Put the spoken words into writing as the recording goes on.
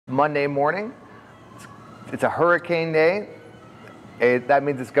Monday morning. It's a hurricane day. That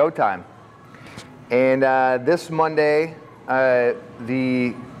means it's go time. And this Monday,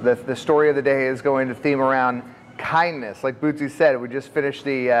 the story of the day is going to theme around kindness. Like Bootsy said, we just finished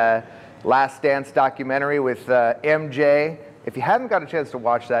the Last Dance documentary with MJ. If you haven't got a chance to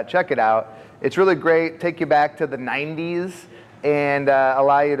watch that, check it out. It's really great. Take you back to the 90s and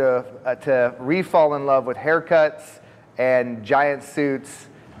allow you to re-fall in love with haircuts and giant suits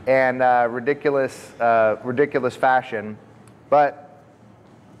and ridiculous fashion. But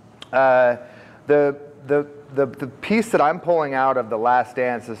the piece that I'm pulling out of The Last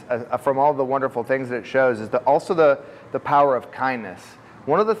Dance is, from all the wonderful things that it shows, is also the power of kindness.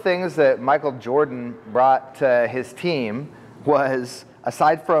 One of the things that Michael Jordan brought to his team was,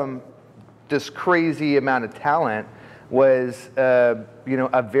 aside from this crazy amount of talent, was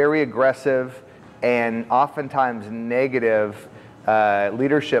a very aggressive and oftentimes negative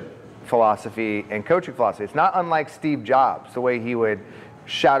leadership philosophy and coaching philosophy. It's not unlike Steve Jobs, the way he would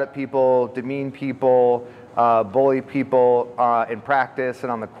shout at people, demean people, bully people in practice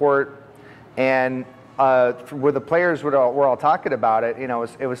and on the court. And where the players were all talking about it,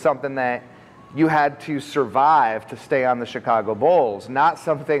 it was something that you had to survive to stay on the Chicago Bulls, not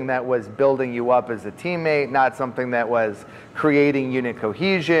something that was building you up as a teammate, not something that was creating unit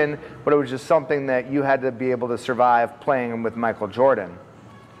cohesion, but it was just something that you had to be able to survive playing with Michael Jordan.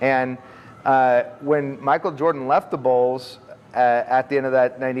 And when Michael Jordan left the Bulls at the end of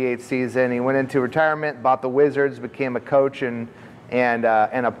that '98 season, he went into retirement, bought the Wizards, became a coach and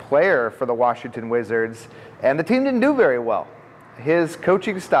a player for the Washington Wizards, and the team didn't do very well. His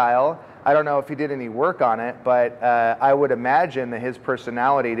coaching style, I don't know if he did any work on it, but I would imagine that his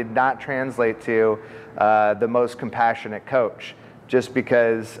personality did not translate to the most compassionate coach, just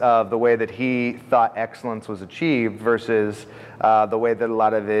because of the way that he thought excellence was achieved versus the way that a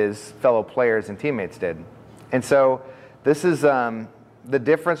lot of his fellow players and teammates did. And so this is the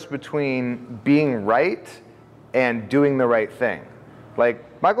difference between being right and doing the right thing. Like,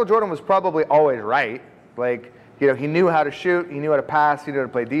 Michael Jordan was probably always right. Like, he knew how to shoot, he knew how to pass, he knew how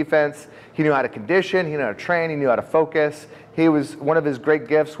to play defense, he knew how to condition, he knew how to train, he knew how to focus. One of his great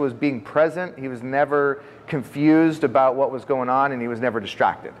gifts was being present. He was never confused about what was going on, and he was never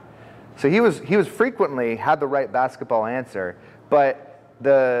distracted. So he was frequently had the right basketball answer, but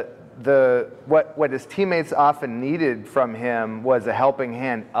what his teammates often needed from him was a helping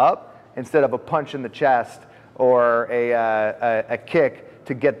hand up instead of a punch in the chest or a kick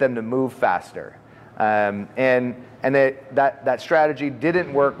to get them to move faster. And that strategy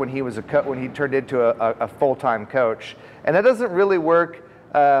didn't work when he turned into a full-time coach, and that doesn't really work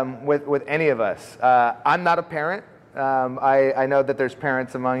with any of us. I'm not a parent. I know that there's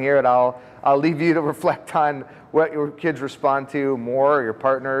parents among here, and I'll leave you to reflect on what your kids respond to more, or your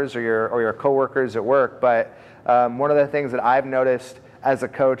partners, or your coworkers at work. But one of the things that I've noticed as a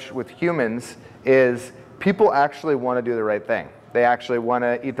coach with humans is people actually want to do the right thing. They actually want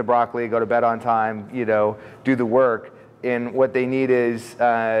to eat the broccoli, go to bed on time, do the work. And what they need is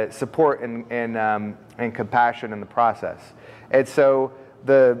support and compassion in the process. And so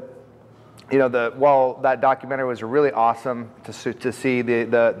while that documentary was really awesome to see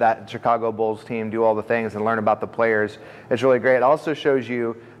that Chicago Bulls team do all the things and learn about the players, it's really great. It also shows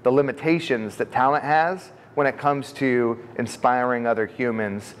you the limitations that talent has when it comes to inspiring other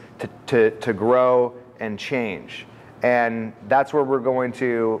humans to grow and change. And that's where we're going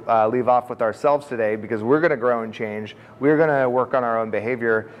to leave off with ourselves today, because we're going to grow and change. We're going to work on our own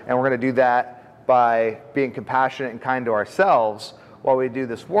behavior, and we're going to do that by being compassionate and kind to ourselves while we do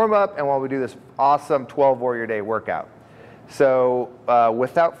this warm-up and while we do this awesome 12 Warrior Day workout. So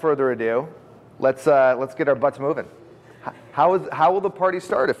without further ado, let's get our butts moving. How will the party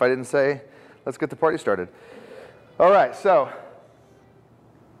start if I didn't say let's get the party started? All right, so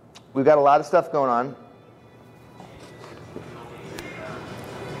we've got a lot of stuff going on.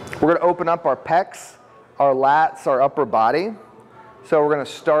 We're going to open up our pecs, our lats, our upper body. So we're going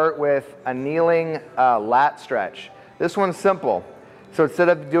to start with a kneeling lat stretch. This one's simple. So instead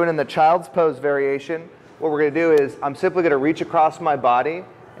of doing in the child's pose variation, what we're going to do is I'm simply going to reach across my body,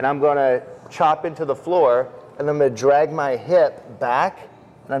 and I'm going to chop into the floor, and I'm going to drag my hip back,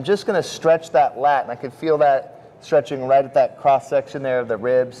 and I'm just going to stretch that lat. And I can feel that stretching right at that cross section there of the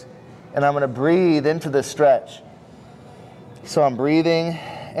ribs. And I'm going to breathe into the stretch. So I'm breathing.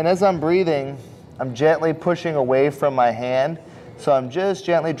 And as I'm breathing, I'm gently pushing away from my hand. So I'm just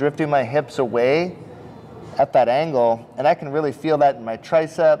gently drifting my hips away at that angle. And I can really feel that in my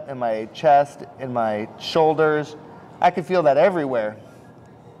tricep, in my chest, in my shoulders. I can feel that everywhere.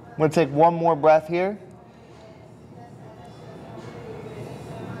 I'm going to take one more breath here.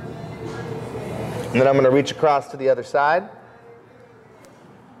 And then I'm going to reach across to the other side.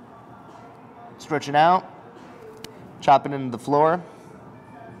 Stretching out, chopping into the floor.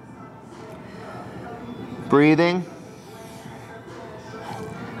 Breathing.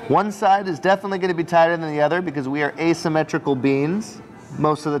 One side is definitely going to be tighter than the other because we are asymmetrical beings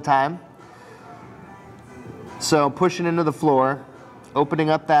most of the time. So pushing into the floor, opening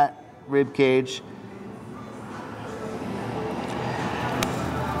up that rib cage,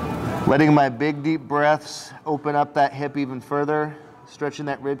 letting my big deep breaths open up that hip even further, stretching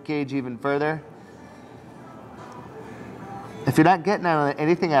that rib cage even further. If you're not getting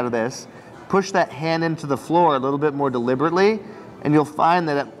anything out of this, push that hand into the floor a little bit more deliberately, and you'll find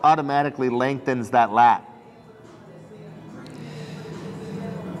that it automatically lengthens that lat.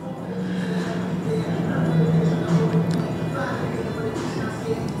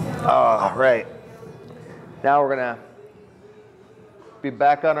 All right. Now we're going to be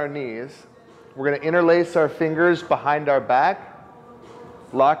back on our knees. We're going to interlace our fingers behind our back,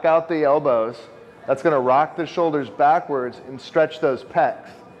 lock out the elbows. That's going to rock the shoulders backwards and stretch those pecs.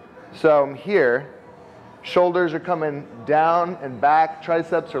 So I'm here, shoulders are coming down and back,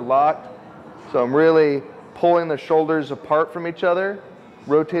 triceps are locked. So I'm really pulling the shoulders apart from each other,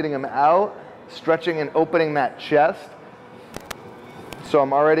 rotating them out, stretching and opening that chest. So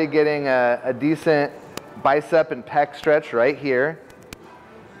I'm already getting a decent bicep and pec stretch right here.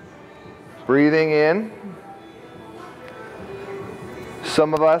 Breathing in.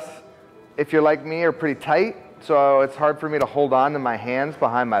 Some of us, if you're like me, are pretty tight, so it's hard for me to hold on to my hands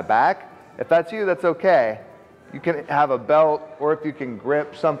behind my back. If that's you, that's okay. You can have a belt, or if you can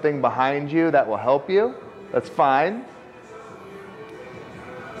grip something behind you, that will help you. That's fine.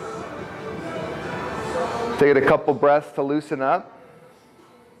 Take a couple breaths to loosen up.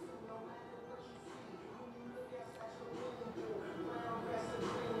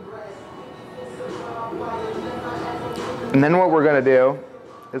 And then what we're going to do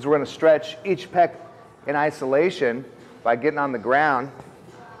is we're going to stretch each pec in isolation by getting on the ground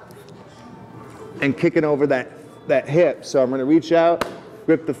and kicking over that hip. So I'm going to reach out,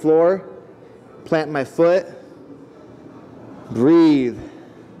 grip the floor, plant my foot, breathe.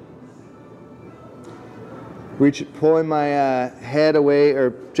 Pulling my head away,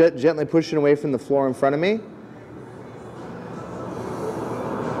 or gently pushing away from the floor in front of me.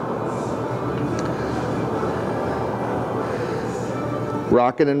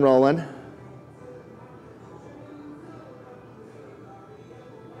 Rocking and rolling.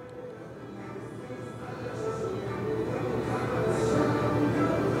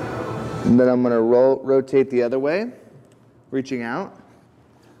 And then I'm going to rotate the other way, reaching out.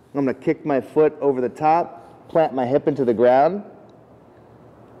 I'm going to kick my foot over the top, plant my hip into the ground.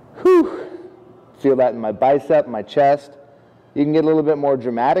 Whew. Feel that in my bicep, my chest. You can get a little bit more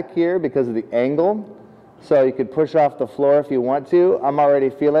dramatic here because of the angle. So you could push off the floor if you want to. I'm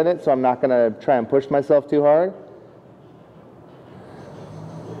already feeling it, so I'm not going to try and push myself too hard.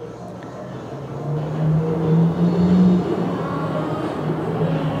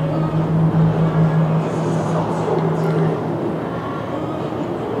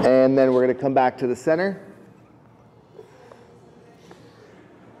 And then we're going to come back to the center.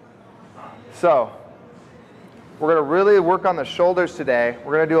 So we're going to really work on the shoulders today.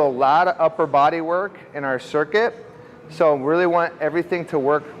 We're going to do a lot of upper body work in our circuit. So we really want everything to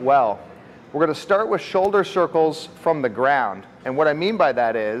work well. We're going to start with shoulder circles from the ground. And what I mean by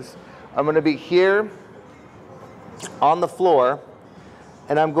that is I'm going to be here on the floor,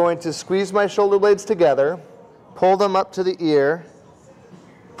 and I'm going to squeeze my shoulder blades together, pull them up to the ear,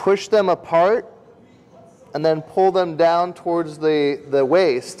 push them apart, and then pull them down towards the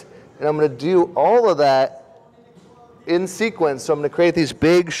waist. And I'm going to do all of that in sequence, so I'm going to create these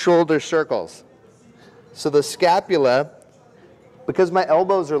big shoulder circles. So the scapula, because my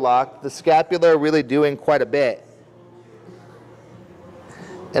elbows are locked, the scapula are really doing quite a bit.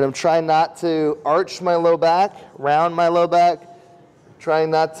 And I'm trying not to arch my low back, round my low back,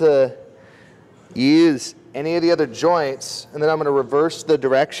 trying not to use any of the other joints, and then I'm going to reverse the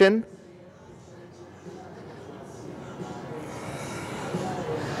direction.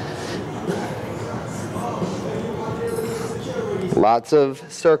 Lots of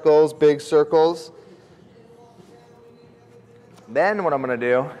circles, big circles. Then what I'm going to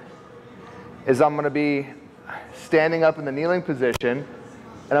do is I'm going to be standing up in the kneeling position,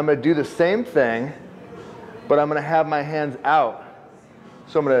 and I'm going to do the same thing, but I'm going to have my hands out.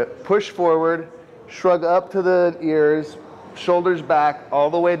 So I'm going to push forward, shrug up to the ears, shoulders back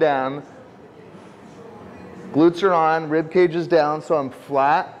all the way down. Glutes are on, rib cage is down, so I'm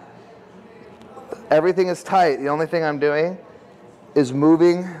flat. Everything is tight. The only thing I'm doing is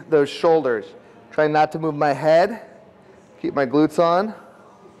moving those shoulders. Trying not to move my head. Keep my glutes on.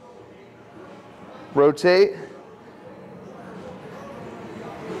 Rotate.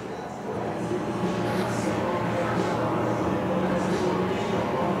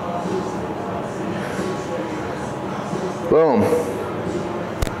 Boom.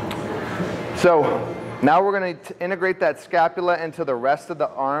 So now we're going to integrate that scapula into the rest of the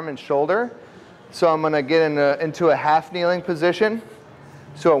arm and shoulder. So I'm going to get into a half kneeling position.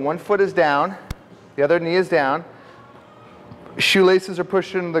 So one foot is down, the other knee is down. Shoelaces are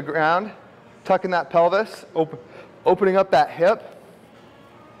pushed into the ground, tucking that pelvis, opening up that hip.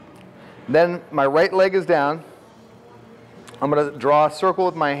 Then my right leg is down. I'm going to draw a circle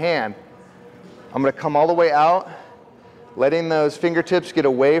with my hand. I'm going to come all the way out, letting those fingertips get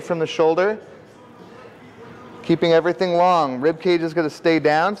away from the shoulder. Keeping everything long. Rib cage is going to stay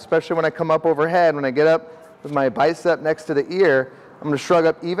down, especially when I come up overhead. When I get up with my bicep next to the ear, I'm going to shrug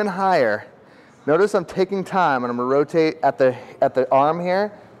up even higher. Notice I'm taking time, and I'm going to rotate at the arm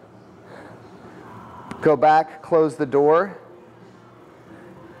here. Go back, close the door.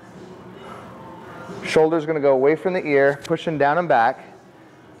 Shoulder's going to go away from the ear, pushing down and back,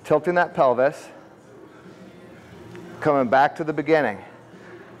 tilting that pelvis, coming back to the beginning.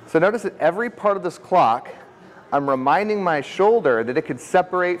 So notice that every part of this clock, I'm reminding my shoulder that it could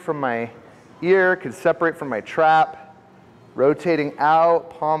separate from my ear, could separate from my trap, rotating out,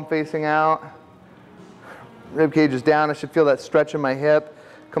 palm facing out. Rib cage is down. I should feel that stretch in my hip.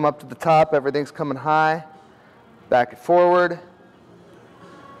 Come up to the top, everything's coming high. Back and forward.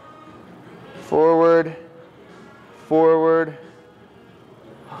 Forward. Forward.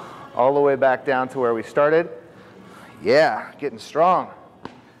 All the way back down to where we started. Yeah, getting strong.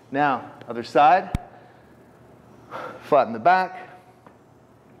 Now, other side. Flatten the back.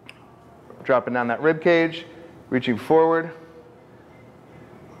 Dropping down that rib cage. Reaching forward.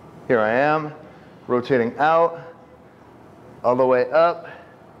 Here I am. Rotating out. All the way up.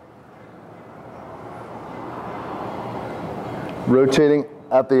 Rotating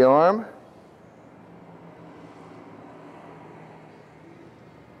at the arm.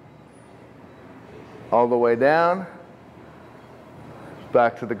 All the way down.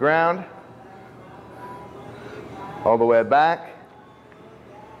 Back to the ground. All the way back.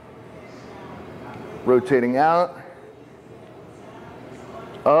 Rotating out.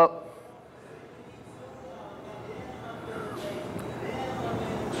 Up.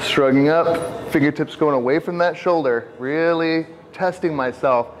 Shrugging up. Fingertips going away from that shoulder. Really testing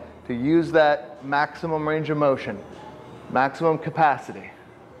myself to use that maximum range of motion. Maximum capacity.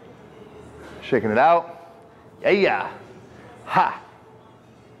 Shaking it out. Yeah. Ha.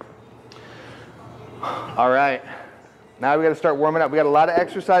 All right. Now we got to start warming up. We got a lot of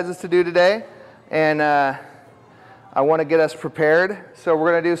exercises to do today, and I want to get us prepared. So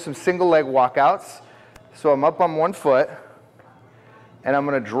we're going to do some single leg walkouts. So I'm up on one foot, and I'm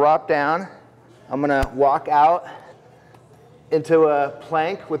going to drop down. I'm going to walk out into a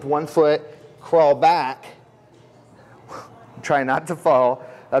plank with one foot, crawl back. Try not to fall.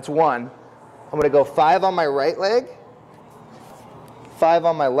 That's one. I'm going to go 5 on my right leg, 5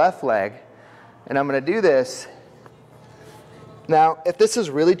 on my left leg, and I'm going to do this. Now, if this is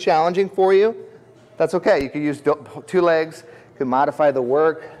really challenging for you, that's okay. You can use 2 legs. You can modify the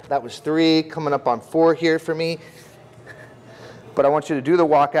work. That was 3, coming up on 4 here for me. But I want you to do the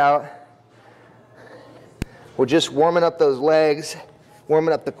walkout. We're just warming up those legs,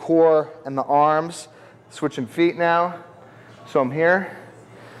 warming up the core and the arms. Switching feet now. So I'm here.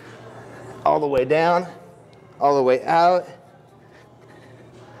 All the way down, all the way out.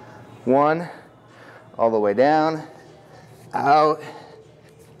 1, all the way down, out.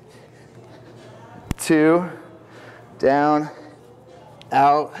 2, down,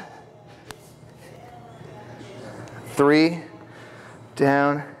 out. 3,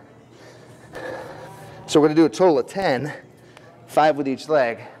 down. So we're going to do a total of 10, 5 with each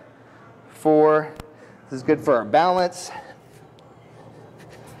leg. 4, this is good for our balance.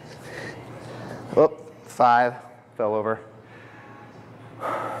 Oh, 5, fell over.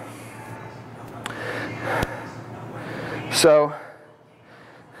 So,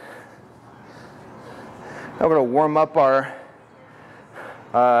 I'm going to warm up our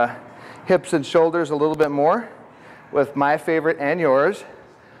hips and shoulders a little bit more with my favorite and yours,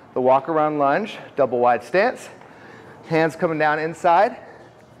 the walk around lunge, double wide stance. Hands coming down inside,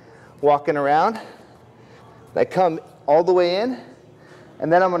 walking around. I come all the way in,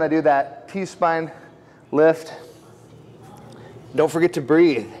 and then I'm going to do that T-spine lift. Don't forget to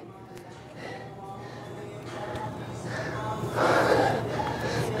breathe.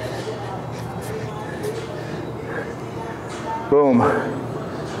 Boom.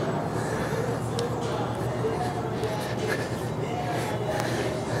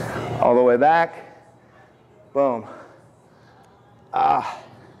 All the way back. Boom. All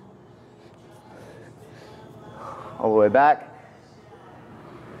the way back.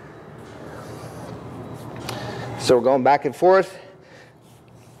 So we're going back and forth,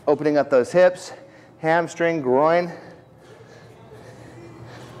 opening up those hips, hamstring, groin.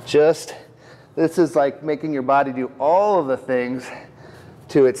 This is like making your body do all of the things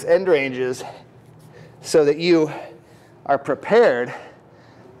to its end ranges so that you are prepared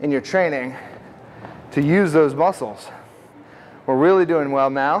in your training to use those muscles. We're really doing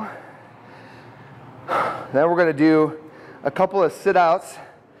well now. Then we're going to do a couple of sit-outs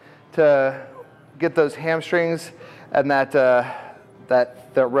to get those hamstrings and that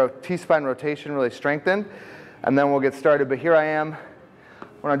T-spine rotation really strengthened, and then we'll get started. But here I am.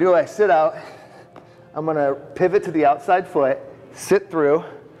 When I do a sit-out, I'm going to pivot to the outside foot, sit through.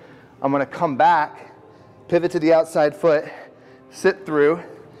 I'm going to come back, pivot to the outside foot, sit through.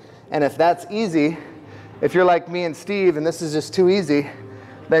 And if that's easy, if you're like me and Steve and this is just too easy,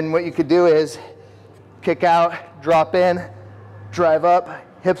 then what you could do is kick out, drop in, drive up,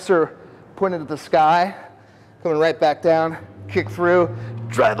 hips are pointed at the sky, coming right back down, kick through,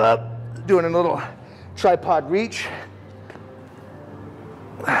 drive up, doing a little tripod reach.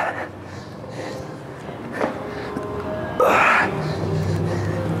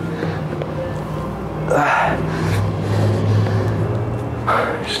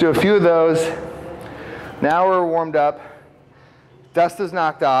 Just do a few of those. Now we're warmed up. Dust is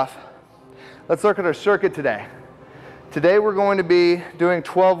knocked off. Let's look at our circuit today. Today we're going to be doing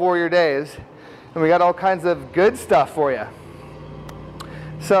 12 warrior days, and we got all kinds of good stuff for you.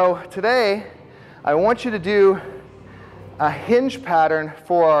 So today I want you to do a hinge pattern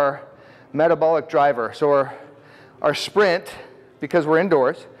for our metabolic driver. So our sprint, because we're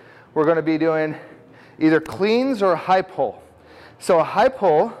indoors, we're going to be doing either cleans or a high pull. So a high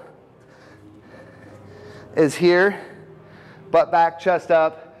pull is here, butt back, chest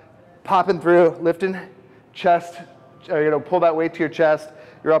up, popping through, lifting chest. You're going to pull that weight to your chest.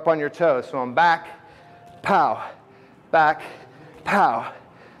 You're up on your toes. So I'm back, pow, back, pow,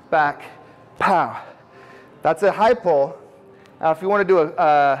 back, pow. That's a high pull. Now if you want to do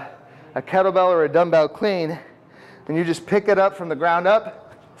a kettlebell or a dumbbell clean, then you just pick it up from the ground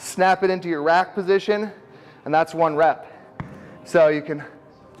up, snap it into your rack position, and that's 1 rep. So you can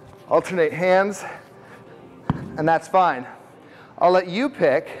alternate hands, and that's fine. I'll let you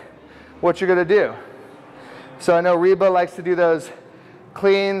pick what you're going to do. So I know Reba likes to do those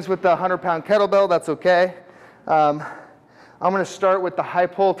cleans with the 100-pound kettlebell. That's okay. I'm going to start with the high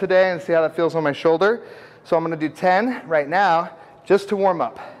pull today and see how that feels on my shoulder. So I'm going to do 10 right now just to warm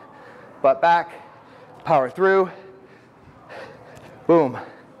up. Butt back, power through, boom.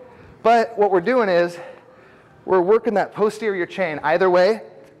 But what we're doing is we're working that posterior chain either way,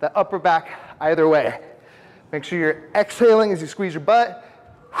 the upper back either way. Make sure you're exhaling as you squeeze your butt,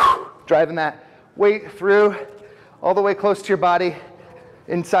 driving that weight through all the way close to your body,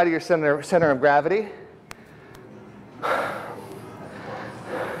 inside of your center of gravity.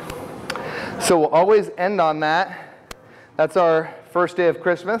 So we'll always end on that. That's our first day of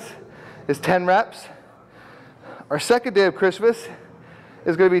Christmas, is 10 reps. Our second day of Christmas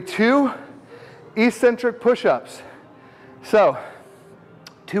is going to be 2 eccentric push-ups. So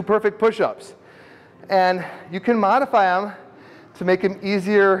 2 perfect push-ups. And you can modify them to make them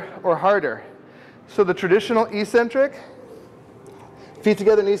easier or harder. So the traditional eccentric, feet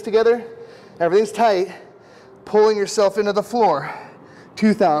together, knees together, everything's tight, pulling yourself into the floor.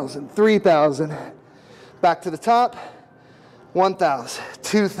 2,000, 3,000, back to the top, 1,000,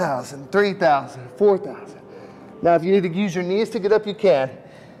 2,000, 3,000, 4,000. Now if you need to use your knees to get up, you can.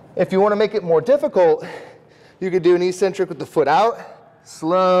 If you want to make it more difficult, you could do an eccentric with the foot out,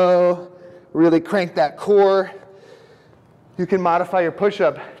 slow, really crank that core. You can modify your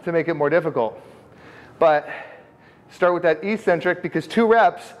push-up to make it more difficult. But start with that eccentric, because 2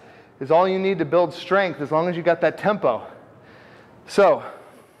 reps is all you need to build strength as long as you got that tempo. So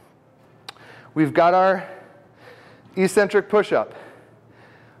we've got our eccentric push-up.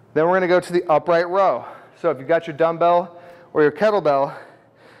 Then we're going to go to the upright row. So if you've got your dumbbell or your kettlebell,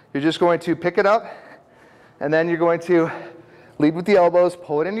 you're just going to pick it up, and then you're going to lead with the elbows,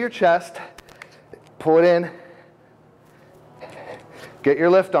 pull it into your chest, pull it in, get your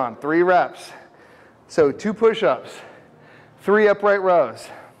lift on, 3 reps. So 2 push-ups, 3 upright rows.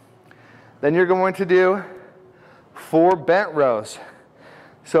 Then you're going to do 4 bent rows.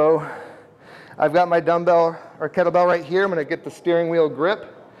 So I've got my dumbbell or kettlebell right here. I'm going to get the steering wheel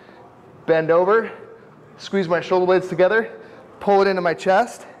grip, bend over, squeeze my shoulder blades together, pull it into my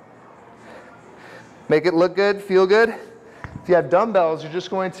chest, make it look good, feel good. If you have dumbbells, you're just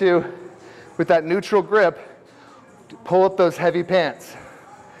going to with that neutral grip, pull up those heavy pants.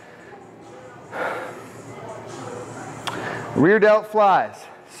 Rear delt flies.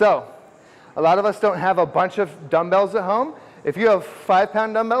 So, a lot of us don't have a bunch of dumbbells at home. If you have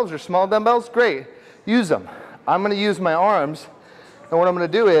 5-pound dumbbells or small dumbbells, great, use them. I'm going to use my arms, and what I'm going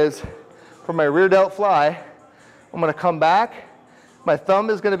to do is, for my rear delt fly, I'm going to come back. My thumb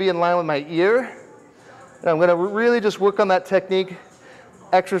is going to be in line with my ear, and I'm going to really just work on that technique,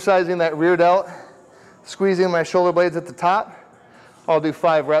 exercising that rear delt, squeezing my shoulder blades at the top. I'll do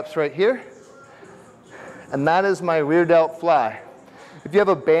 5 reps right here, and that is my rear delt fly. If you have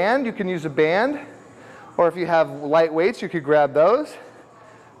a band, you can use a band, or if you have light weights, you could grab those,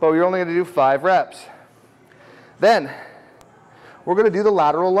 but we're only going to do 5 reps. Then, we're going to do the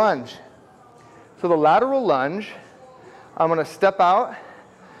lateral lunge. So the lateral lunge, I'm going to step out,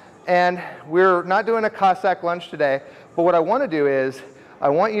 and we're not doing a Cossack lunge today, but what I want to do is, I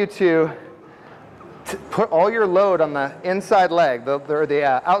want you to put all your load on the inside leg,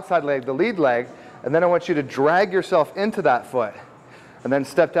 the outside leg, the lead leg, and then I want you to drag yourself into that foot. And then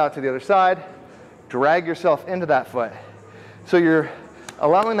step out to the other side, drag yourself into that foot. So you're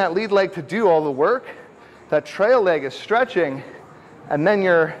allowing that lead leg to do all the work, that trail leg is stretching, and then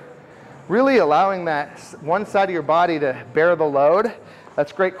you're really allowing that one side of your body to bear the load.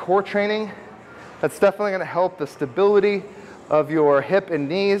 That's great core training. That's definitely going to help the stability of your hip and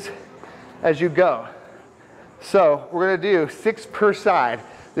knees as you go. So we're going to do 6 per side.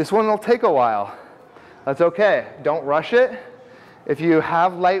 This one will take a while. That's okay. Don't rush it. If you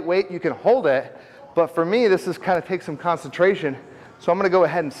have light weight, you can hold it. But for me, this is kind of takes some concentration. So I'm going to go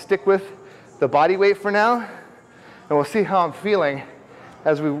ahead and stick with the body weight for now. And we'll see how I'm feeling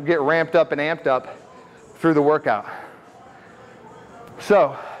as we get ramped up and amped up through the workout.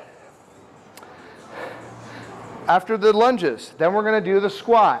 So, after the lunges, then we're going to do the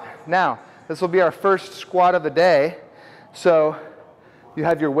squat. Now, this will be our first squat of the day. So, you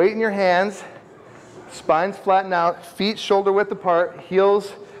have your weight in your hands, spines flatten out, feet shoulder width apart,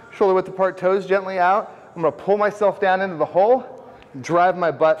 heels shoulder width apart, toes gently out. I'm going to pull myself down into the hole, drive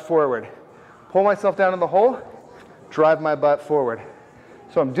my butt forward. Pull myself down in the hole, drive my butt forward.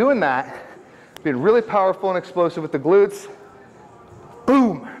 So I'm doing that, being really powerful and explosive with the glutes.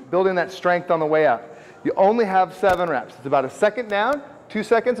 Boom, building that strength on the way up. You only have 7 reps. It's about a second down, 2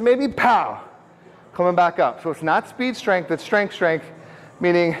 seconds maybe, pow, coming back up. So it's not speed strength, it's strength strength,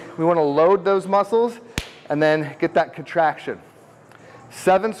 meaning we want to load those muscles and then get that contraction.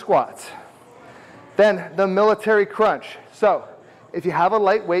 7 squats. Then the military crunch. So if you have a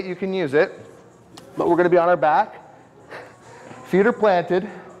light weight, you can use it, but we're going to be on our back. Feet are planted.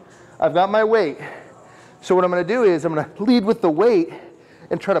 I've got my weight. So what I'm going to do is I'm going to lead with the weight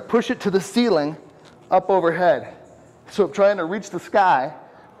and try to push it to the ceiling up overhead. So I'm trying to reach the sky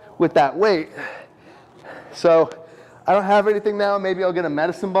with that weight. So I don't have anything now. Maybe I'll get a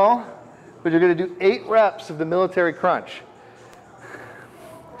medicine ball, but you're going to do 8 reps of the military crunch.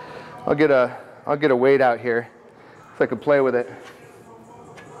 I'll get a weight out here so I can play with it.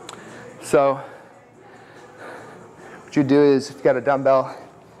 So what you do is, if you got a dumbbell,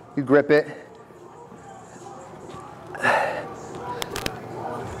 you grip it.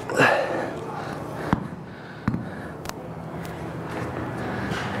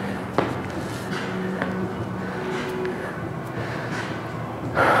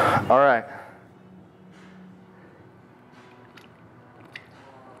 All right.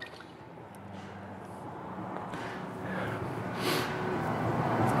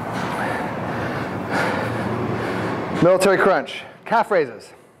 Military crunch, calf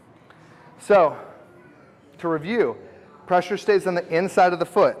raises. So, to review, pressure stays on the inside of the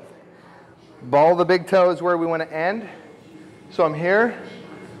foot. Ball the big toe is where we want to end. So I'm here,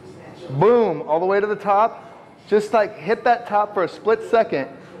 boom, all the way to the top. Just like hit that top for a split second,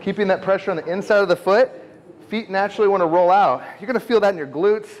 keeping that pressure on the inside of the foot. Feet naturally want to roll out. You're going to feel that in your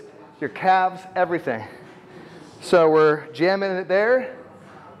glutes, your calves, everything. So we're jamming it there,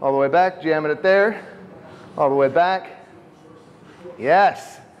 all the way back, jamming it there, all the way back.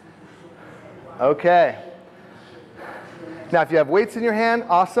 Yes. Okay. Now, if you have weights in your hand,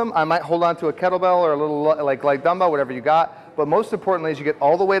 awesome. I might hold on to a kettlebell or a little like dumbbell, whatever you got. But most importantly is you get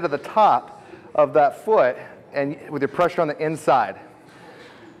all the way to the top of that foot and with your pressure on the inside.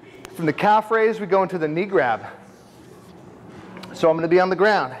 From the calf raise, we go into the knee grab. So I'm going to be on the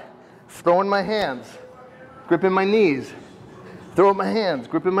ground, throwing my hands, gripping my knees, throwing my hands,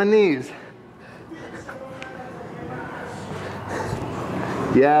 gripping my knees.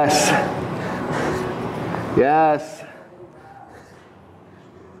 Yes. Yes.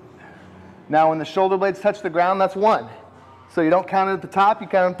 Now when the shoulder blades touch the ground, that's 1. So you don't count it at the top, you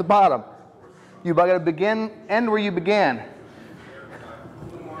count it at the bottom. You got to begin, end where you began.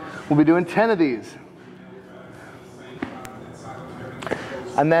 We'll be doing 10 of these.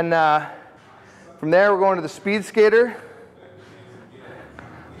 And then from there, we're going to the speed skater,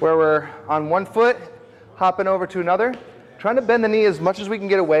 where we're on one foot, hopping over to another, trying to bend the knee as much as we can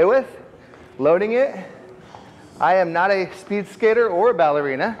get away with, loading it. I am not a speed skater or a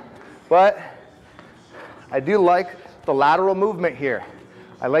ballerina, but I do like the lateral movement here.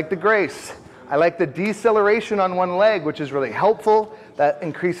 I like the grace. I like the deceleration on one leg, which is really helpful. That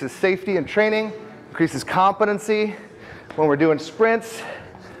increases safety in training, increases competency when we're doing sprints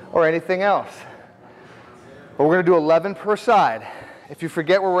or anything else. But we're going to do 11 per side. If you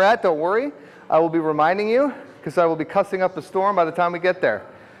forget where we're at, don't worry. I will be reminding you, because I will be cussing up a storm by the time we get there.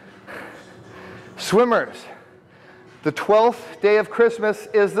 Swimmers. The 12th day of Christmas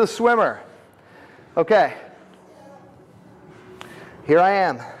is the swimmer. Okay. Here I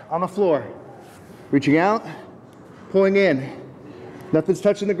am on the floor, reaching out, pulling in. Nothing's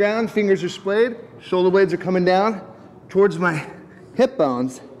touching the ground, fingers are splayed, shoulder blades are coming down towards my hip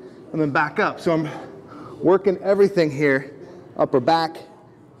bones, and then back up. So I'm working everything here, upper back,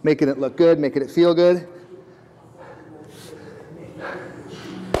 making it look good, making it feel good.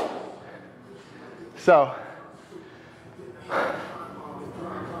 So,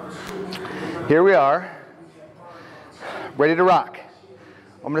 here we are, ready to rock.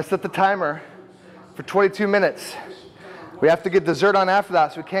 I'm going to set the timer for 22 minutes. We have to get dessert on after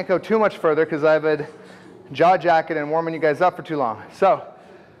that, so we can't go too much further because I've been jaw jacking and warming you guys up for too long. So,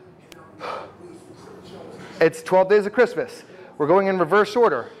 it's 12 days of Christmas. We're going in reverse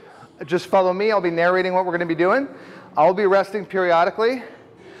order. Just follow me. I'll be narrating what we're going to be doing. I'll be resting periodically.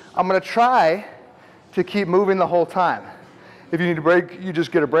 I'm going to try to keep moving the whole time. If you need a break, you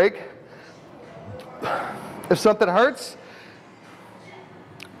just get a break. If something hurts,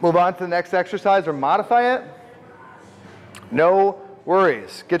 move on to the next exercise or modify it. No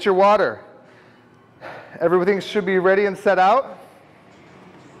worries. Get your water. Everything should be ready and set out.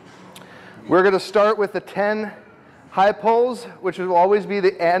 We're going to start with the 10 high pulls, which will always be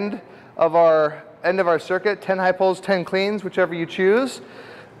the end of our circuit. 10 high pulls, 10 cleans, whichever you choose.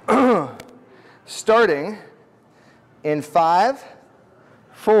 Starting in 5,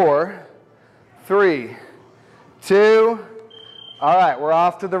 4, 3, 2. All right, we're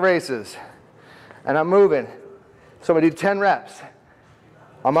off to the races. And I'm moving. So I'm going to do 10 reps.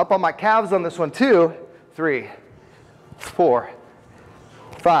 I'm up on my calves on this one too. 3, 4,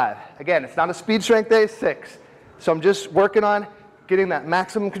 5. Again, it's not a speed strength day. 6. So I'm just working on getting that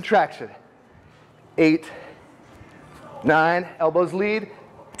maximum contraction. 8, 9, elbows lead.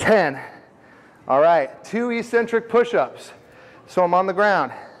 10. All right, 2 eccentric push-ups. So I'm on the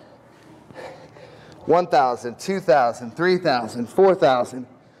ground. 1,000, 2,000, 3,000, 4,000.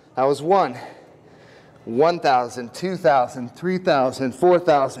 That was 1. 1,000, 2,000, 3,000,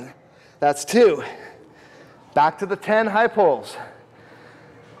 4,000. That's 2. Back to the 10 high pulls.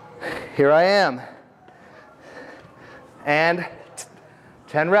 Here I am. And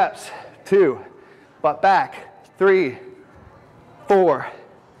 10 reps. 2. Butt back. 3, 4,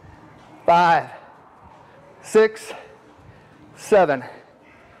 5, 6, 7,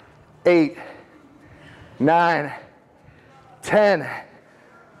 8, 9, 10.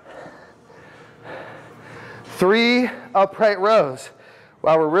 3 upright rows.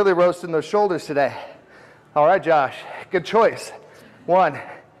 Wow, we're really roasting those shoulders today. All right, Josh, good choice. 1,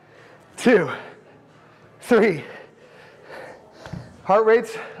 2, 3. Heart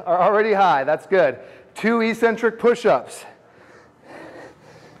rates are already high. That's good. 2 eccentric push-ups.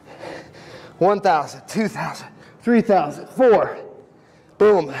 1,000, 2,000, 3,000, 4.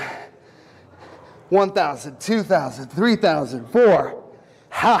 Boom. 1,000, 2,000, 3,000, 4.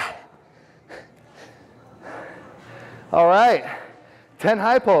 Ha. All right. 10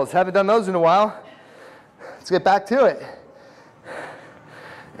 high pulls. Haven't done those in a while. Let's get back to it.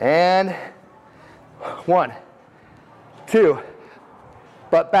 And 1, 2,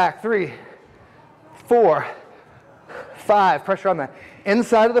 butt back. 3, 4, 5. Pressure on the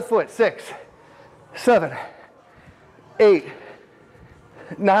inside of the foot. 6, 7, 8,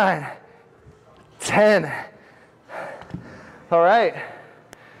 9, 10. All right.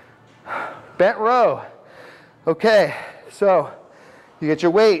 Bent row. Okay, so you get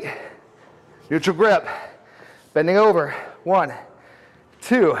your weight, neutral grip, bending over. 1,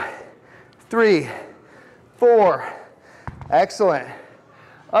 2, 3, 4. Excellent.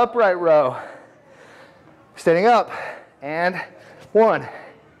 Upright row. Standing up. And 1.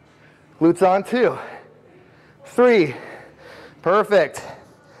 Glutes on. 2, 3. Perfect.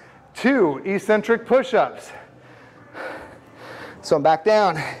 2 eccentric push-ups. So I'm back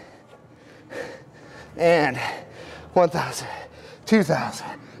down. and 1,000, 2,000,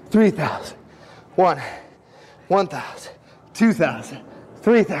 3,000, 1,000, 2,000,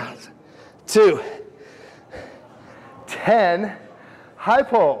 3,000, 2, 10 high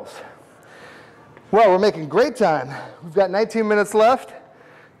pulls. Well, we're making great time. We've got 19 minutes left.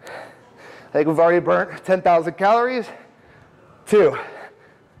 I think we've already burnt 10,000 calories. 2,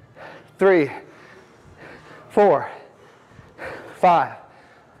 3, 4, 5,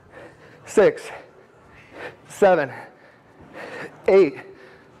 6, 7, 8,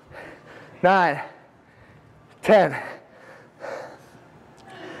 9, 10.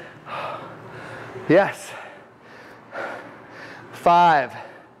 Yes. 5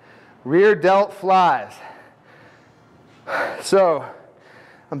 rear delt flies. So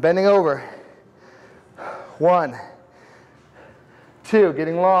I'm bending over. 1, 2,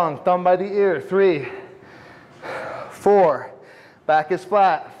 getting long, thumb by the ear. 3, 4, back is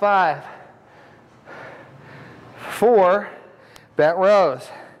flat. 5, 4, bent rows.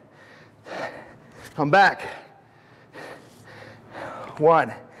 Come back.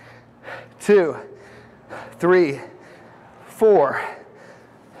 1, 2, 3, 4.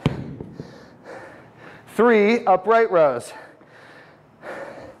 3 upright rows.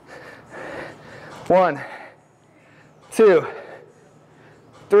 1, 2,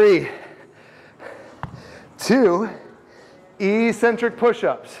 3, 2 eccentric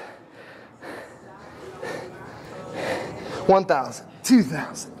push-ups. 1,000,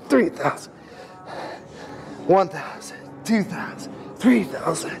 2,000, 3,000. 1,000, 2,000,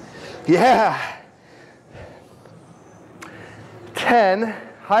 3,000. Yeah. 10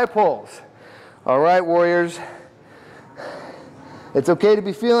 high pulls. All right, warriors. It's okay to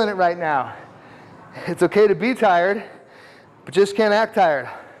be feeling it right now. It's okay to be tired, but just can't act tired.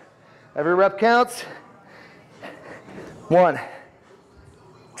 Every rep counts. 1,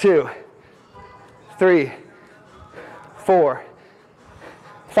 2, 3, 4,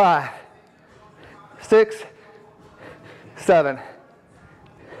 5, 6, 7,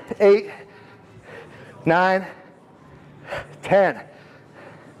 8, 9, 10.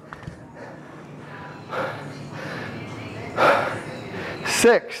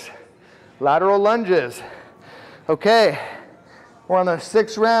 6 lateral lunges. Okay, we're on the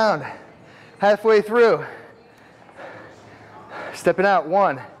 6th round, halfway through. Stepping out,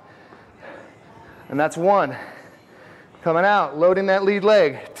 1, and that's 1. Coming out, loading that lead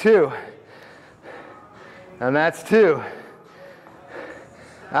leg, 2, and that's 2.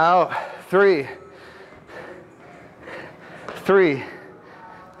 Out, 3, 3,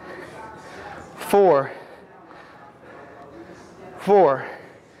 4, 4,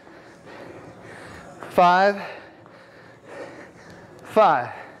 5, 5,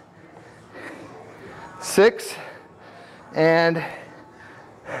 6, and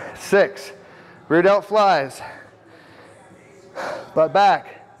 6. Rear delt flies. Butt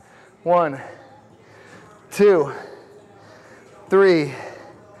back. 1, 2, 3,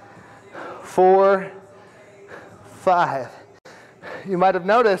 4, 5. You might have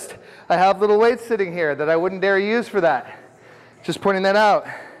noticed I have little weights sitting here that I wouldn't dare use for that. Just pointing that out.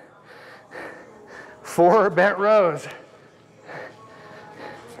 4 bent rows.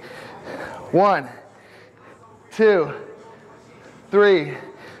 1, 2, 3.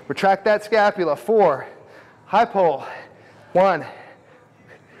 Retract that scapula. 4. High pull. 1,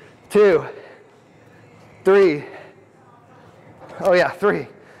 2, 3. Oh yeah, 3.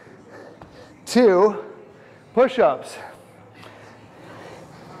 2 push-ups.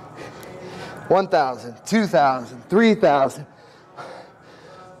 1,000, 2,000, 3,000.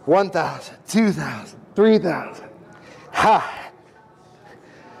 1,000, 2,000, 3,000. Ha!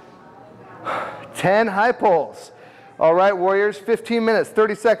 10 high pulls. All right, warriors, 15 minutes,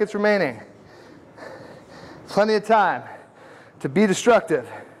 30 seconds remaining. Plenty of time to be destructive.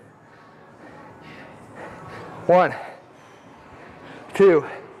 1, 2,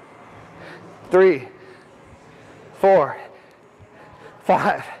 3, 4,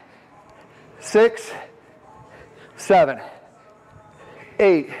 5, 6, 7,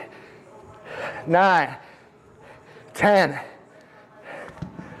 8, 9, 10.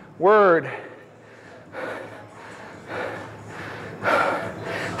 Word.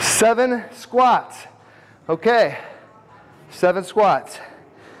 7 squats. Okay, 7 squats.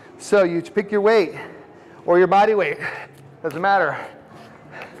 So you pick your weight or your body weight, doesn't matter.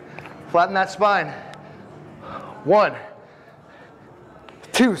 Flatten that spine. 1,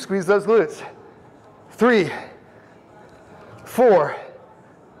 2, squeeze those glutes. 3, 4,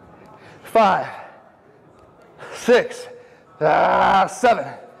 5, 6,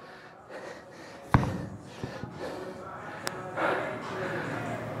 7.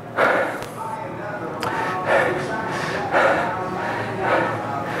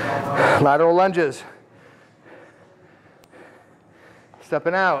 Lateral lunges.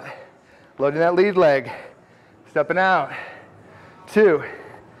 Stepping out. Loading that lead leg. Stepping out. 2,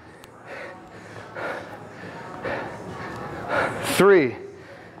 3.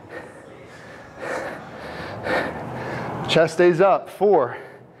 Chest stays up. 4,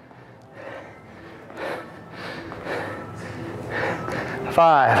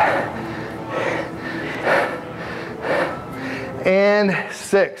 5, and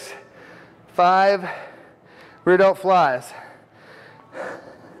 6. 5 rear delt flies.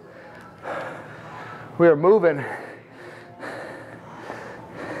 We are moving.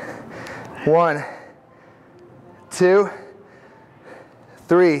 1, 2,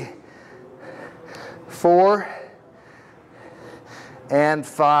 3, 4, and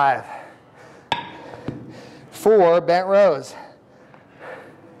 5. 4 bent rows.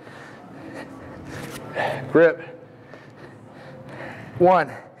 Grip.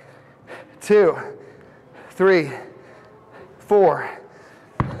 1, 2, 3, 4,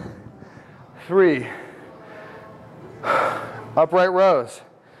 3. Upright rows.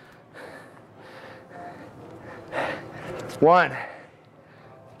 1,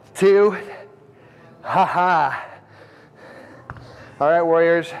 2, ha ha. All right,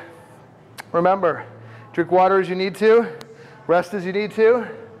 warriors. Remember, drink water as you need to, rest as you need to.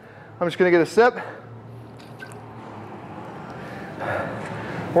 I'm just gonna get a sip.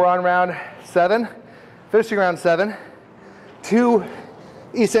 We're on round 7, finishing round 7. 2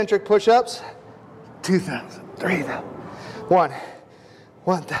 eccentric push-ups, 2,000, 3,000. 1,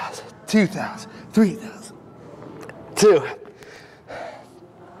 1,000, 2,000, 3,000. 2.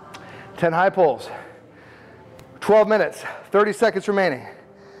 10 high pulls. 12 minutes, 30 seconds remaining.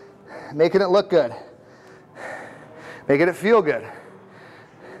 Making it look good. Making it feel good.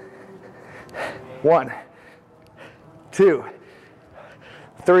 1, 2,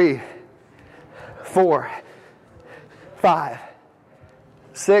 3, 4, 5,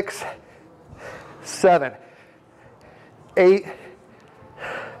 6, 7, 8,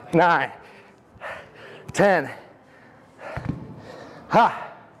 9, 10. Ha!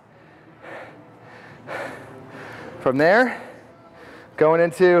 From there, going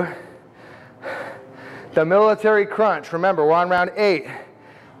into the military crunch. Remember, we're on round 8.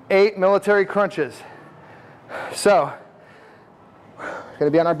 8 military crunches. So, going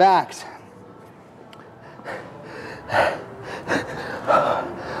to be on our backs.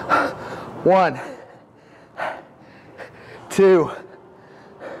 1, 2,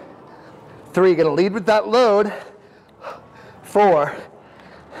 3. Going to lead with that load. 4,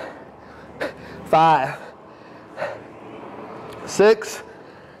 5, 6,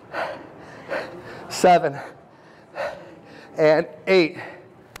 7, and 8.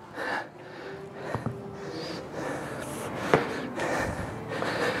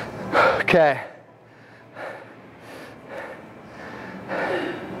 Okay.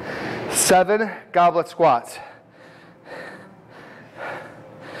 7 goblet squats.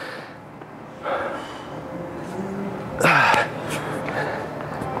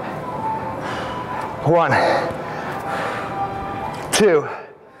 1, 2,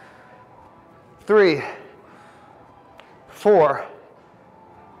 3, 4,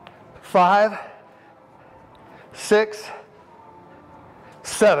 5, 6,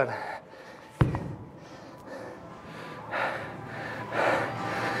 7.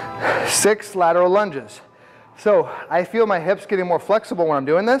 6 lateral lunges. So I feel my hips getting more flexible when I'm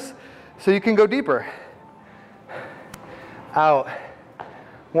doing this, so you can go deeper. Out.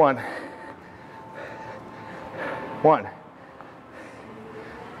 1, 1,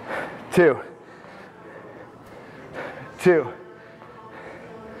 2, 2,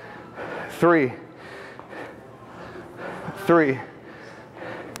 3, 3.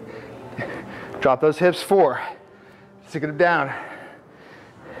 Drop those hips. 4. Stick it down.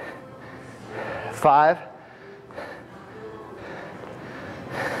 5.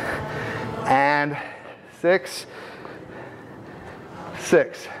 And 6.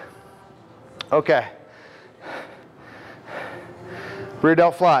 6. Okay. Rear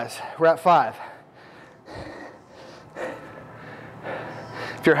delt flies. We're at 5.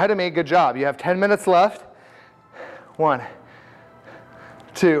 If you're ahead of me, good job. You have 10 minutes left. 1,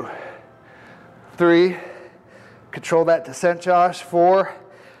 2, 3. Control that descent, Josh. 4.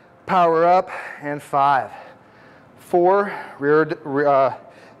 Power up. And 5. 4. Rear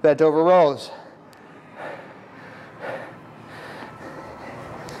bent over rows.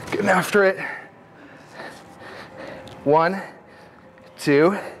 Getting after it. 1,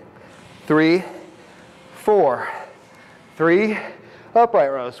 2, 3, 4. 3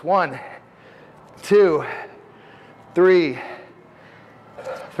 upright rows. 1, 2, 3,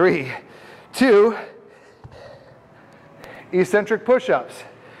 3. 2 eccentric push-ups.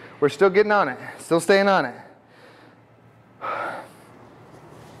 We're still getting on it, still staying on it.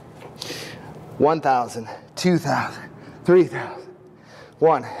 1,000, 2,000, 3,000.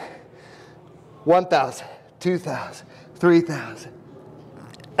 1,000, 2,000, 3,000.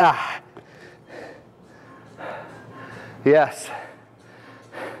 Ah. Yes.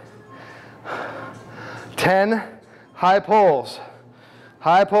 10 high pulls.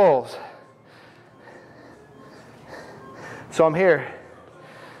 High pulls. So I'm here.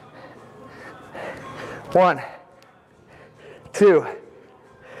 1, 2,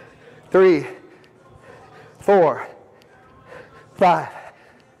 3, 4, 5,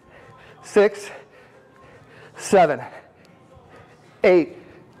 6, 7, 8,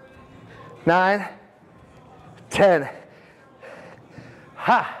 9, 10.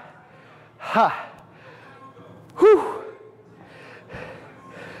 Ha, ha, whew.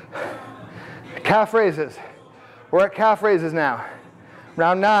 Calf raises. We're at calf raises now.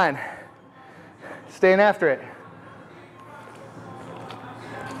 Round 9. Staying after it.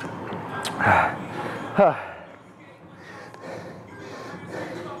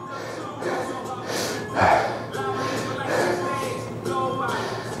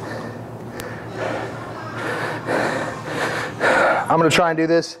 I'm going to try and do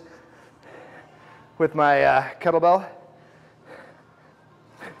this with my kettlebell.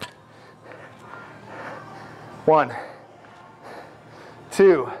 1,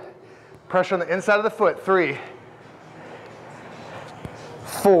 2, pressure on the inside of the foot. 3,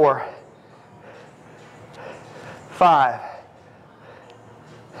 4, 5,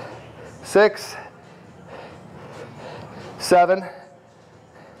 6, 7,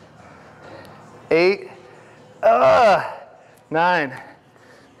 8, 9.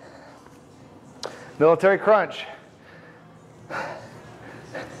 Military crunch.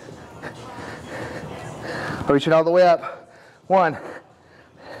 Reaching all the way up. 1,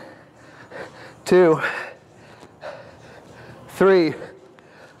 2, 3,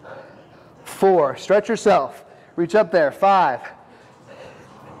 4. Stretch yourself. Reach up there. 5,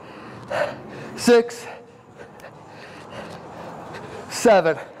 6,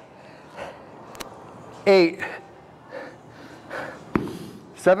 7, 8.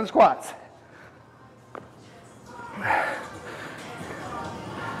 7 squats.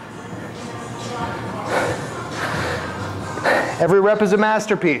 Every rep is a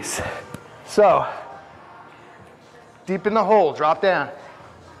masterpiece. So, deep in the hole, drop down.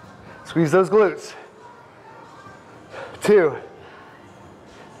 Squeeze those glutes. 2,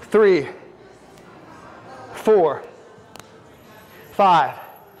 3, 4, 5,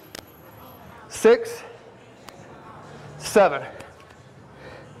 6, 7.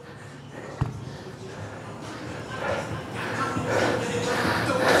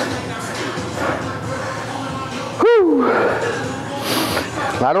 Whew.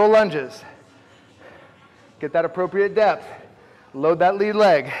 Lateral lunges. Get that appropriate depth. Load that lead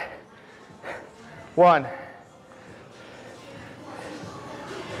leg. 1,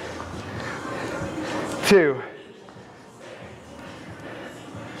 2,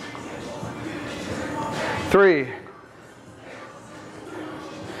 3,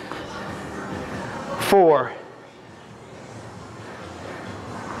 4,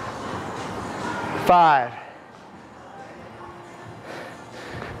 5,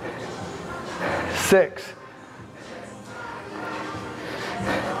 6,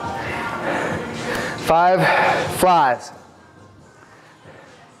 5 flies.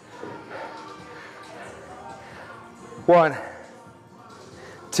 1,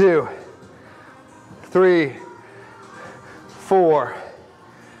 2, 3, 4,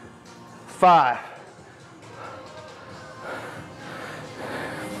 5.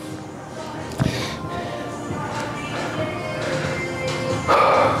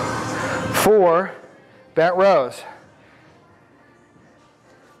 4 bent rows.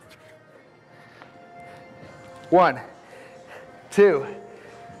 1, 2,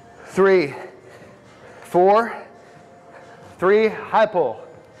 3, 4, 3, high pull.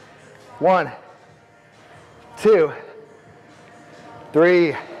 1, 2,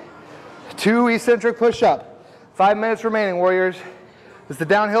 3, 2 eccentric push up. 5 minutes remaining, warriors. This is the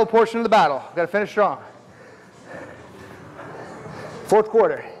downhill portion of the battle. Got to finish strong. 4th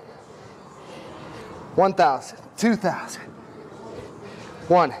quarter. 1,000, 2,000.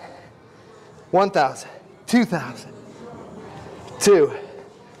 1, 1,000, 2,000. 2,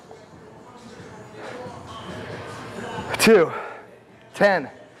 2, 10,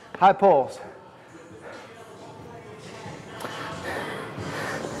 high pulls.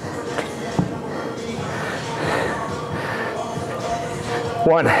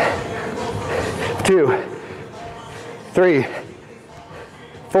 1, 2, 3,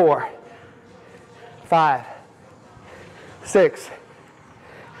 4, 5, 6,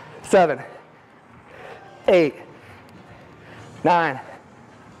 7, 8, 9,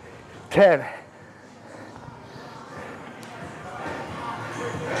 10.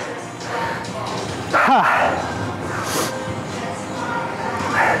 Ha.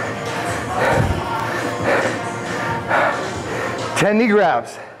 10 knee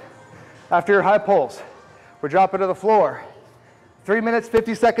grabs. After your high pulls, we're dropping to the floor. 3 minutes,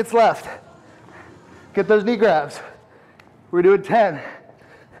 50 seconds left. Get those knee grabs. We're doing 10,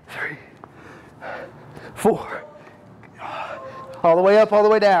 3, 4, all the way up, all the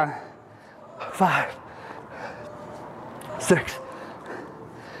way down. 5, 6,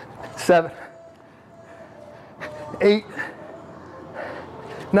 7, 8,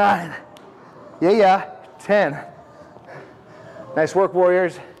 9, yeah, 10. Nice work,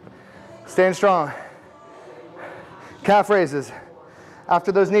 warriors. Staying strong. Calf raises.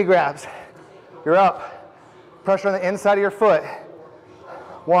 After those knee grabs, you're up. Pressure on the inside of your foot.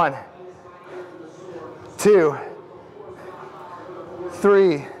 1, 2,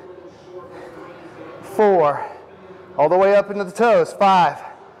 3, 4. All the way up into the toes. 5,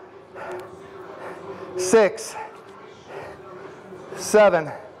 6,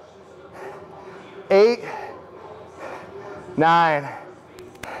 7, 8, 9.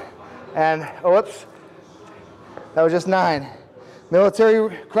 And, oh, whoops. That was just 9.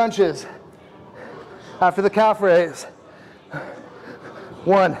 Military crunches after the calf raise.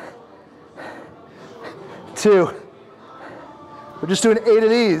 1, 2. We're just doing 8 of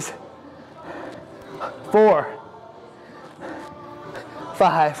these. 4,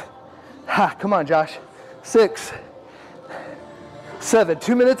 5. Ha, come on, Josh. 6, 7.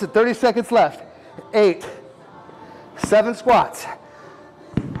 2 minutes and 30 seconds left. 8, 7 squats.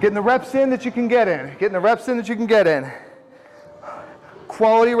 Getting the reps in that you can get in. Getting the reps in that you can get in.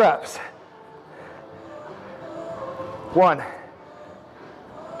 Quality reps. 1,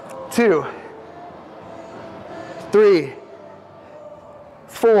 2, 3,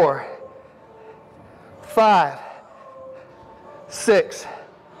 4, 5, 6,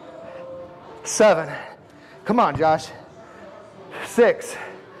 7. Come on, Josh. 6.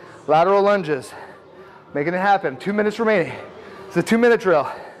 Lateral lunges. Making it happen. 2 minutes remaining. It's a 2-minute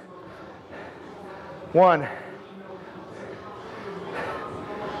drill. 1,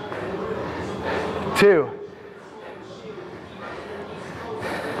 2,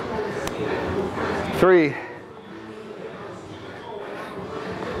 3,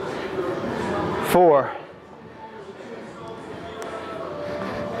 4,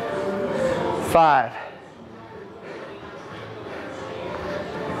 5,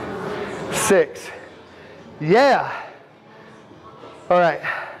 6. Yeah. All right.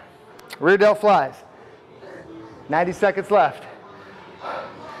 Rear delt flies. 90 seconds left.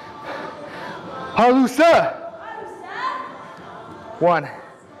 Halusa. 1,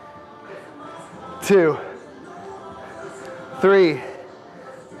 2, 3,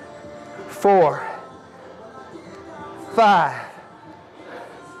 4, 5.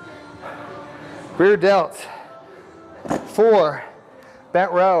 Rear delts. 4.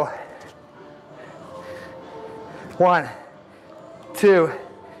 Bent row. 1, 2,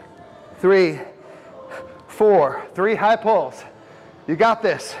 3, 4. 3 high pulls. You got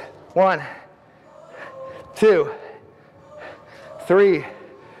this. 1, 2, 3,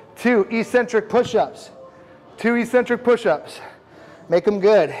 2 eccentric push-ups. 2 eccentric push-ups. Make them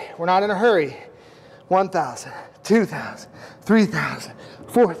good. We're not in a hurry. 1,000, 2,000, 3,000,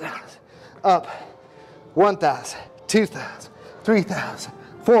 4,000. Up. 1,000, 2,000, 3,000,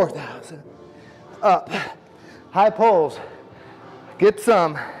 4,000. Up. High pulls. Get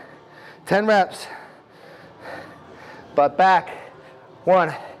some. 10 reps. Butt back.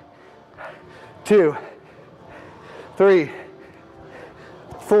 1, 2, 3,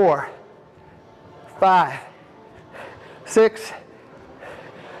 4, 5, 6,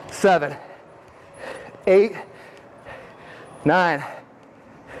 7, 8, 9,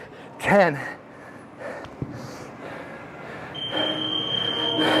 10.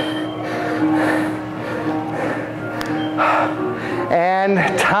 And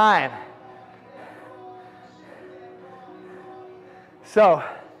time. So,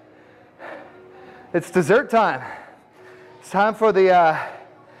 it's dessert time. It's time for the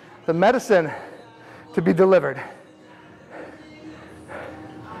medicine to be delivered.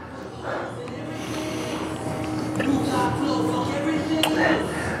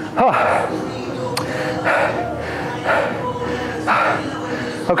 Oh.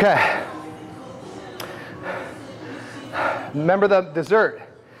 Okay. Remember the dessert.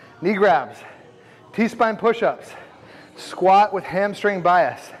 Knee grabs. T-spine push-ups. Squat with hamstring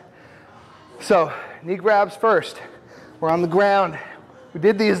bias. So knee grabs first. We're on the ground. We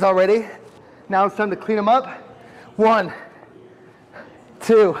did these already. Now it's time to clean them up. 1,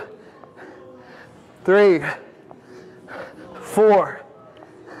 2, 3, 4,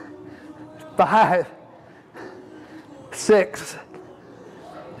 5, 6,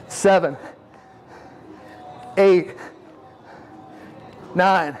 7, 8,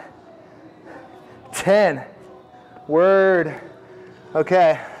 9, 10. Word.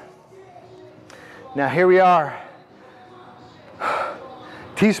 Okay. Now here we are.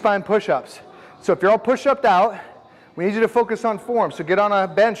 T-spine push-ups. So if you're all push-upped out, we need you to focus on form. So get on a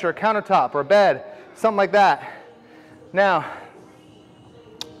bench or a countertop or a bed, something like that. Now,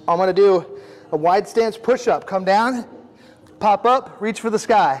 I'm gonna do a wide stance push-up. Come down, pop up, reach for the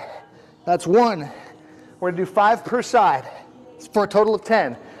sky. That's 1. We're gonna do 5 per side. It's for a total of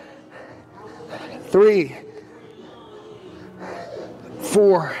 10. 3,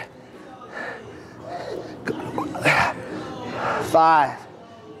 4, 5,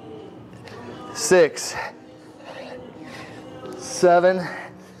 6, 7,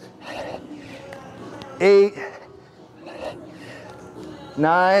 8,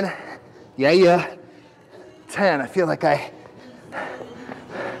 9, yeah, 10. I feel like I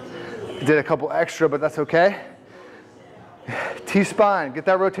did a couple extra, but that's okay. T-spine, get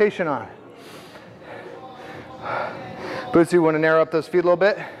that rotation on. Bootsy, you want to narrow up those feet a little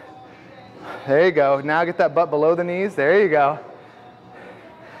bit? There you go. Now get that butt below the knees. There you go.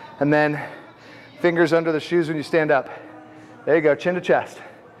 And then fingers under the shoes when you stand up. There you go, chin to chest.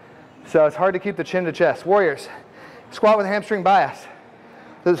 So it's hard to keep the chin to chest. Warriors, squat with hamstring bias.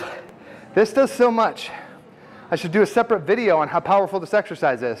 This does so much. I should do a separate video on how powerful this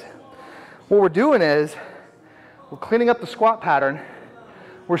exercise is. What we're doing is we're cleaning up the squat pattern,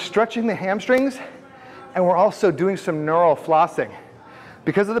 we're stretching the hamstrings, and we're also doing some neural flossing.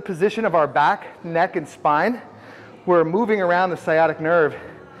 Because of the position of our back, neck, and spine, we're moving around the sciatic nerve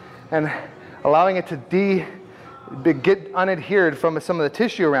and allowing it to get unadhered from some of the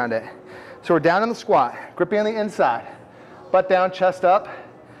tissue around it. So we're down in the squat, gripping on the inside, butt down, chest up,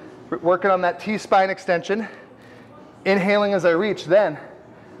 working on that T-spine extension, inhaling as I reach. Then,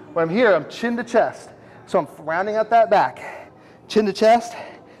 when I'm here, I'm chin to chest. So I'm rounding out that back, chin to chest,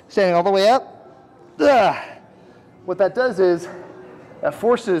 standing all the way up. What that does is, that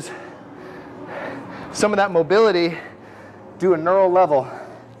forces some of that mobility to a neural level.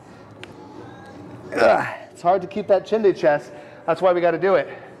 It's hard to keep that chin to chest. That's why we got to do it.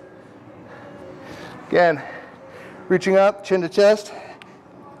 Again, reaching up, chin to chest.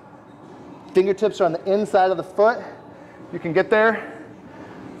 Fingertips are on the inside of the foot. You can get there.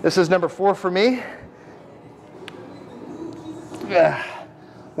 This is number 4 for me.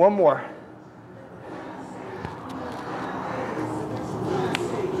 One more.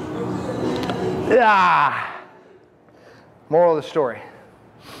 Moral of the story.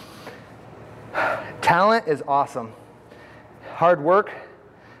 Talent is awesome. Hard work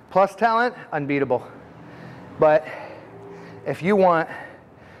plus talent, unbeatable. But if you want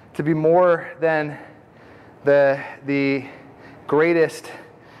to be more than the greatest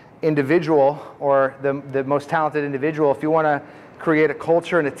individual or the most talented individual, if you want to create a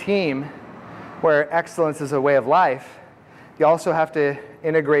culture and a team where excellence is a way of life, you also have to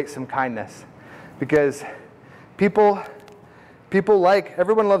integrate some kindness. Because everyone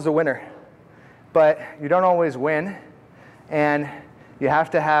loves a winner, but you don't always win, and you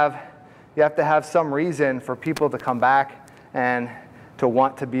have to have some reason for people to come back and to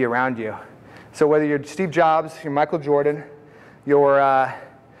want to be around you. So whether you're Steve Jobs, you're Michael Jordan, you're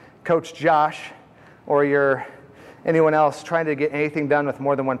Coach Josh, or you're anyone else trying to get anything done with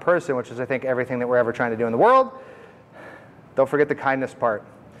more than one person, which is I think everything that we're ever trying to do in the world, don't forget the kindness part.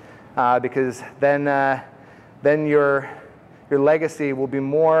 Because then your legacy will be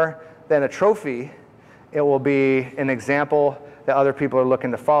more than a trophy. It will be an example that other people are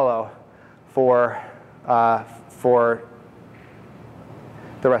looking to follow for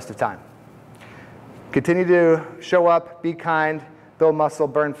the rest of time. Continue to show up, be kind, build muscle,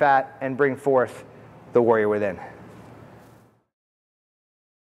 burn fat, and bring forth the warrior within.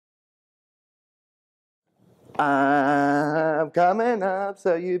 I'm coming up,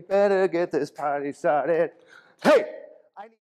 so you better get this party started. Hey!